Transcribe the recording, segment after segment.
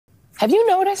Have you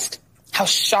noticed how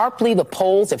sharply the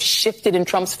polls have shifted in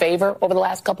Trump's favor over the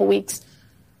last couple weeks?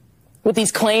 With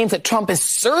these claims that Trump is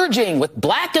surging with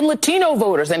black and Latino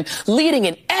voters and leading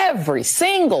in every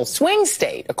single swing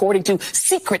state, according to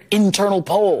secret internal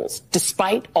polls,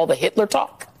 despite all the Hitler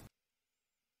talk.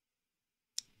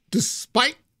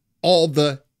 Despite all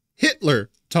the Hitler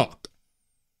talk.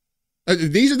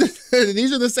 These are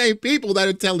the same people that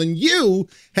are telling you,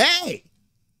 hey,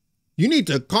 you need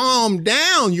to calm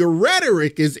down. Your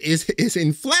rhetoric is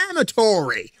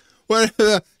inflammatory. Well,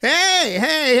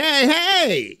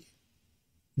 hey.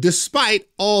 Despite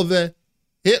all the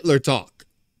Hitler talk.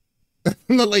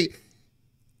 Like,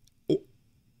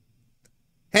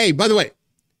 hey, by the way,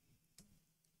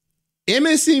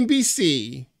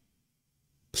 MSNBC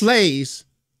plays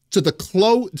to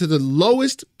the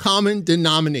lowest common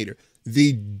denominator,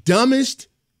 the dumbest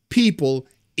people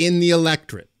in the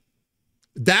electorate.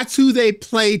 That's who they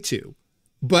play to.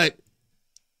 But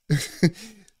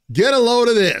get a load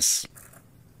of this.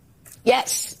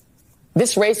 Yes,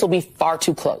 this race will be far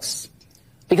too close.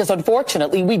 Because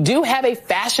unfortunately, we do have a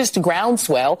fascist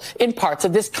groundswell in parts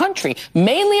of this country,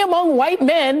 mainly among white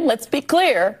men, let's be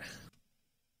clear.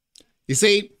 You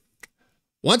see,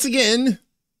 once again,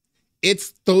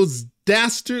 it's those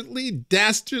dastardly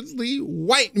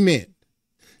white men.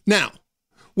 Now,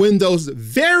 when those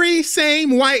very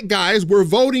same white guys were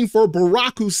voting for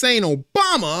Barack Hussein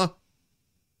Obama,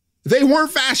 they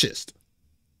weren't fascist.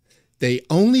 They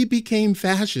only became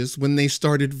fascists when they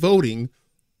started voting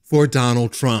for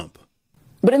Donald Trump.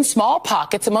 But in small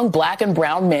pockets among black and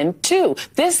brown men, too.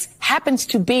 This happens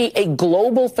to be a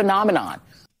global phenomenon.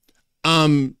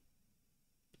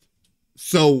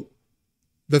 So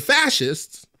the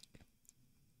fascists,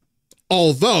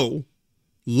 although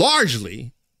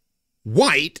largely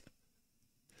white,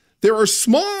 there are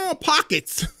small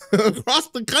pockets across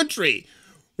the country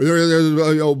where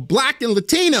there's black and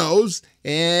Latinos,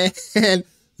 and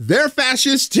they're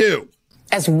fascists too.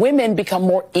 As women become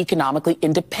more economically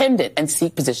independent and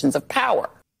seek positions of power.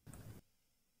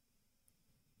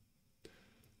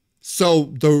 So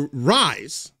the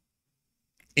rise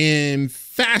in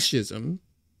fascism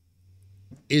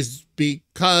is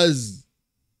because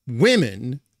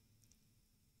women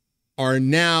are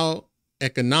now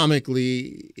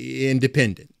economically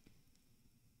independent.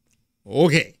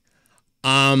 Okay.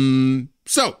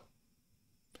 So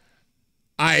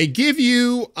I give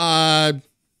you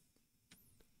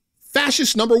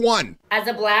fascist number one. As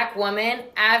a black woman,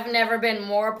 I've never been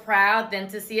more proud than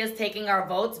to see us taking our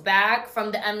votes back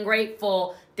from the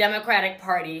ungrateful Democratic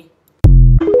Party.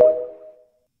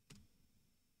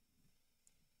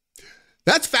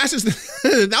 That's fascist.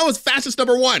 That was fascist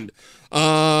number one.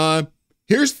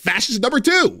 Here's fascist number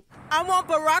two. I want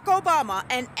Barack Obama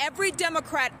and every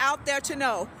Democrat out there to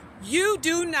know, you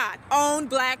do not own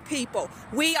black people.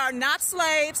 We are not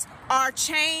slaves. Our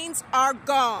chains are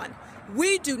gone.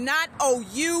 We do not owe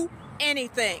you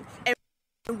anything. And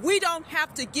we don't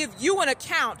have to give you an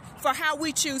account for how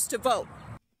we choose to vote.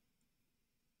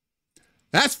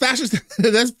 That's fascist.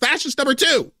 That's fascist number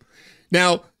two.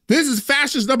 Now, this is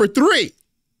fascist number three.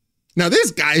 Now,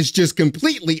 this guy is just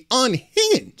completely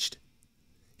unhinged.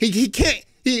 He can't.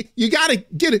 You gotta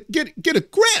get a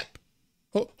grip.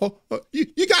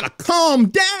 You gotta calm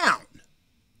down.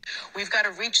 We've got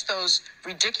to reach those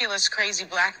ridiculous, crazy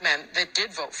black men that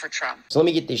did vote for Trump. So let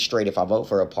me get this straight. If I vote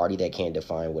for a party that can't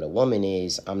define what a woman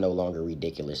is, I'm no longer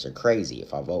ridiculous or crazy.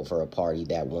 If I vote for a party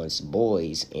that wants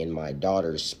boys in my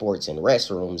daughter's sports and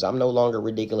restrooms, I'm no longer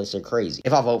ridiculous or crazy.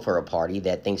 If I vote for a party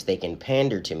that thinks they can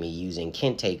pander to me using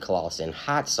kente cloths and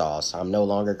hot sauce, I'm no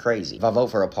longer crazy. If I vote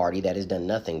for a party that has done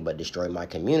nothing but destroy my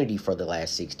community for the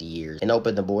last 60 years and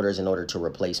open the borders in order to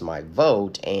replace my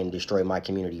vote and destroy my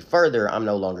community further, I'm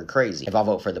no longer crazy. If I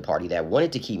vote for the party that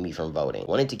wanted to keep me from voting,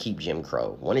 wanted to keep Jim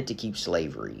Crow, wanted to keep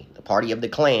slavery, the party of the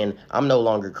Klan, I'm no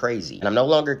longer crazy. And I'm no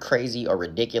longer crazy or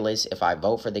ridiculous if I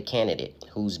vote for the candidate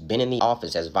who's been in the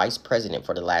office as vice president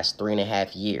for the last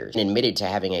 3.5 years and admitted to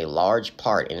having a large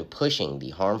part in pushing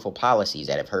the harmful policies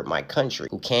that have hurt my country,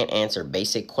 who can't answer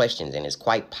basic questions and is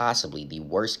quite possibly the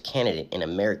worst candidate in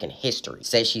American history,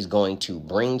 says she's going to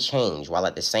bring change while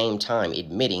at the same time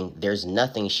admitting there's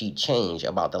nothing she'd change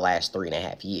about the last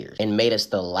 3.5 years, and made us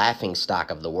the laughing stock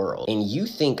of the world. And you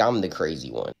think I'm the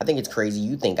crazy one. I think it's crazy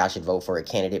you think I should vote for a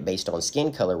candidate based on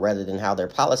skin color rather than how their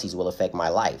policies will affect my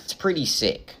life. It's pretty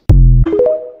sick.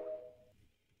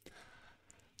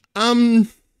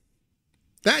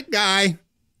 That guy,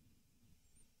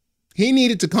 he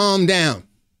needed to calm down.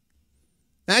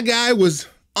 That guy was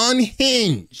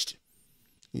unhinged.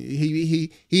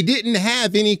 He didn't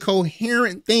have any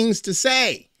coherent things to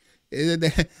say.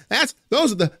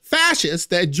 Those are the fascists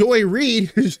that Joy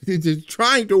Reid is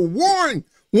trying to warn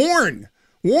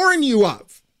you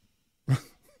of.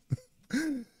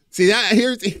 See, that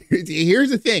here's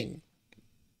the thing.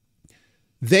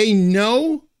 They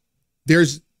know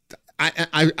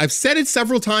I've said it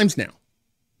several times now.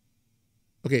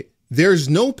 Okay, there's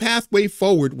no pathway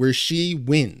forward where she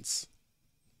wins.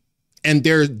 And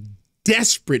they're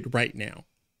desperate right now.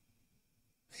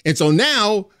 And so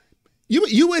now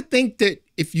you would think that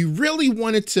if you really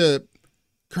wanted to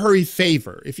curry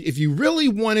favor, if you really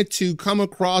wanted to come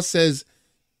across as,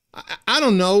 I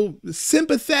don't know,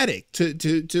 sympathetic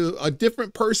to a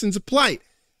different person's plight,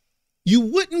 you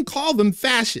wouldn't call them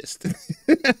fascist.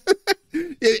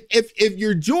 If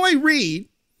you're Joy Reid,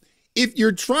 if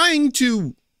you're trying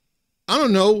to, I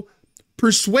don't know,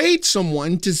 persuade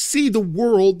someone to see the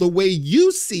world the way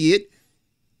you see it,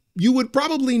 you would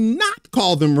probably not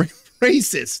call them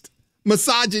racist,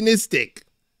 misogynistic.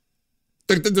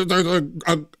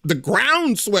 The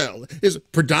groundswell is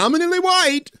predominantly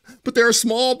white, but there are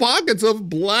small pockets of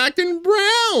black and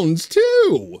browns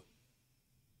too.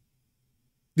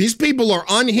 These people are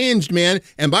unhinged, man.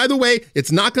 And by the way,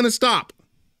 it's not going to stop.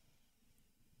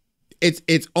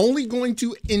 It's only going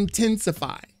to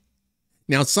intensify.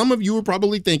 Now, some of you are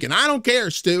probably thinking, I don't care,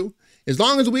 Stu. As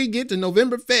long as we get to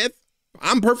November 5th,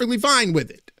 I'm perfectly fine with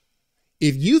it.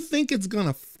 If you think it's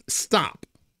going to stop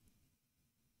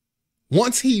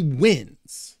once he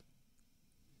wins,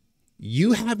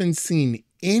 you haven't seen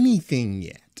anything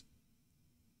yet.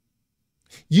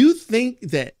 You think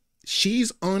that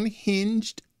she's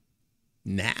unhinged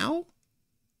now?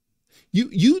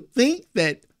 You think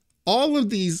that all of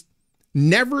these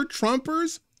never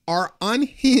Trumpers are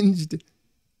unhinged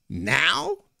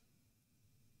now?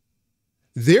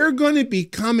 They're going to be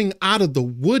coming out of the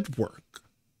woodwork.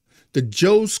 The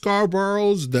Joe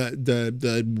Scarboroughs,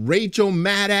 the Rachel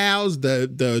Maddows,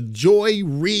 the Joy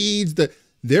Reids,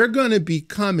 they're going to be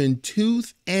coming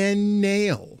tooth and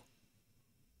nail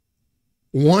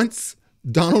once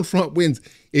Donald Trump wins.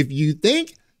 If you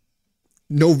think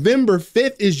November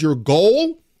 5th is your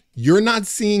goal, you're not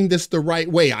seeing this the right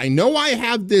way. I know I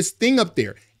have this thing up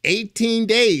there, 18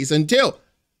 days until,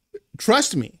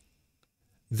 trust me,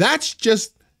 that's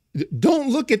just, don't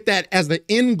look at that as the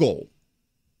end goal.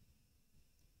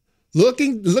 Look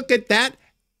at that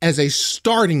as a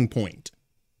starting point.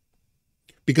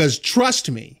 Because trust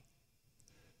me,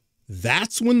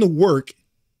 that's when the work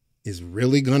is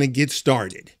really going to get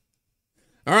started.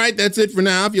 All right, that's it for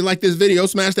now. If you like this video,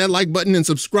 smash that like button and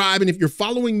subscribe. And if you're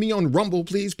following me on Rumble,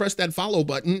 please press that follow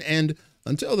button. And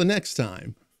until the next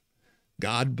time,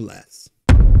 God bless.